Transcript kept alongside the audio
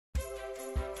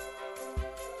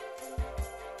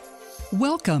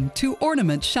Welcome to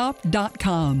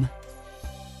OrnamentShop.com.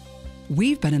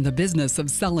 We've been in the business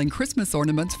of selling Christmas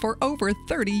ornaments for over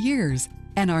 30 years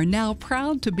and are now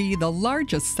proud to be the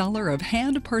largest seller of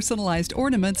hand-personalized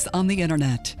ornaments on the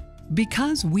internet.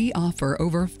 Because we offer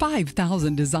over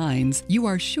 5,000 designs, you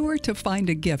are sure to find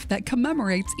a gift that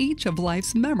commemorates each of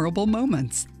life's memorable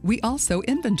moments. We also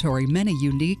inventory many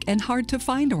unique and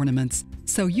hard-to-find ornaments,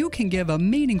 so you can give a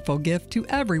meaningful gift to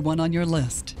everyone on your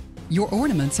list. Your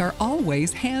ornaments are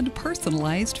always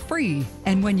hand-personalized free,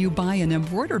 and when you buy an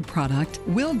embroidered product,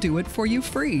 we'll do it for you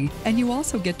free, and you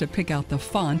also get to pick out the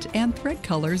font and thread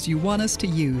colors you want us to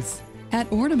use. At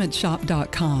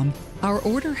OrnamentShop.com, our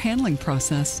order handling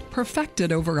process,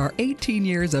 perfected over our 18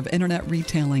 years of internet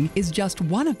retailing, is just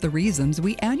one of the reasons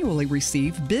we annually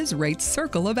receive BizRate's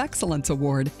Circle of Excellence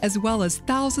Award, as well as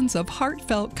thousands of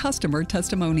heartfelt customer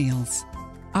testimonials.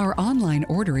 Our online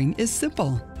ordering is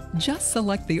simple. Just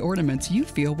select the ornaments you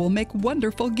feel will make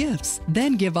wonderful gifts.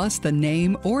 Then give us the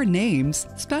name or names,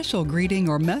 special greeting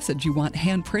or message you want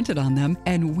hand-printed on them,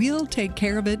 and we'll take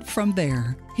care of it from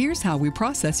there. Here's how we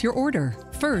process your order.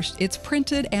 First, it's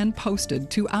printed and posted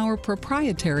to our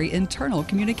proprietary internal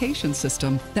communication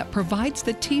system that provides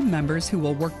the team members who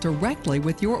will work directly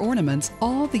with your ornaments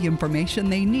all the information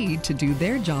they need to do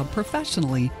their job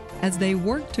professionally as they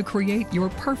work to create your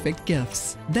perfect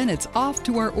gifts. Then it's off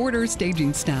to our order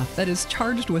staging staff that is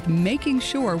charged with making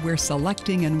sure we're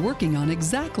selecting and working on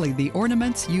exactly the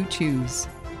ornaments you choose.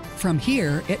 From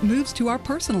here, it moves to our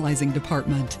personalizing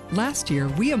department. Last year,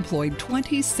 we employed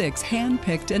 26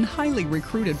 hand-picked and highly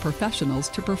recruited professionals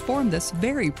to perform this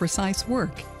very precise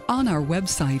work. On our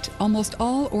website, almost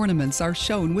all ornaments are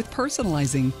shown with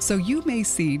personalizing, so you may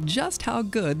see just how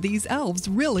good these elves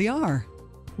really are.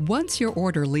 Once your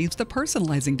order leaves the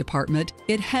personalizing department,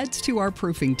 it heads to our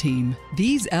proofing team.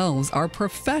 These elves are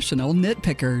professional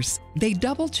nitpickers. They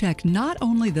double-check not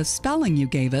only the spelling you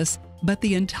gave us, but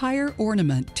the entire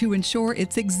ornament to ensure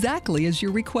it's exactly as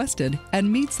you requested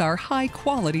and meets our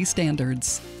high-quality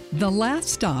standards. The last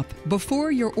stop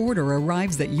before your order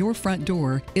arrives at your front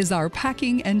door is our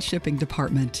packing and shipping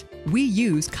department. We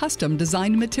use custom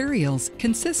designed materials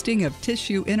consisting of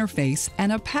tissue interface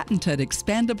and a patented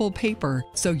expandable paper,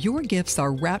 so your gifts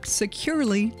are wrapped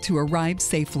securely to arrive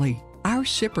safely. Our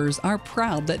shippers are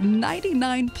proud that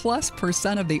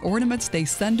 99+% of the ornaments they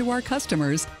send to our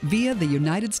customers via the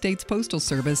United States Postal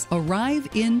Service arrive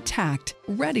intact,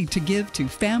 ready to give to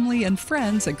family and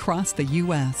friends across the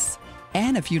U.S.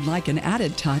 And if you'd like an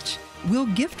added touch, we'll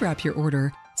gift wrap your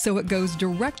order so it goes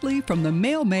directly from the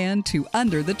mailman to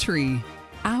under the tree.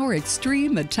 Our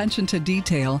extreme attention to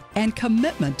detail and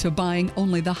commitment to buying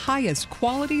only the highest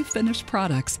quality finished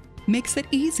products makes it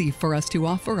easy for us to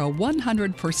offer a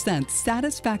 100%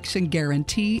 satisfaction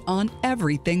guarantee on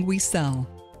everything we sell.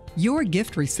 Your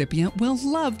gift recipient will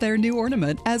love their new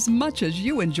ornament as much as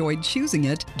you enjoyed choosing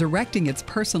it, directing its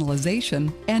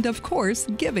personalization, and of course,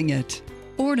 giving it.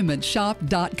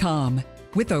 OrnamentShop.com.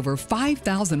 With over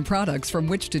 5,000 products from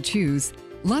which to choose,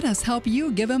 let us help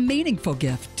you give a meaningful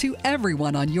gift to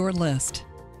everyone on your list.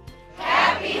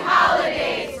 Happy Holidays!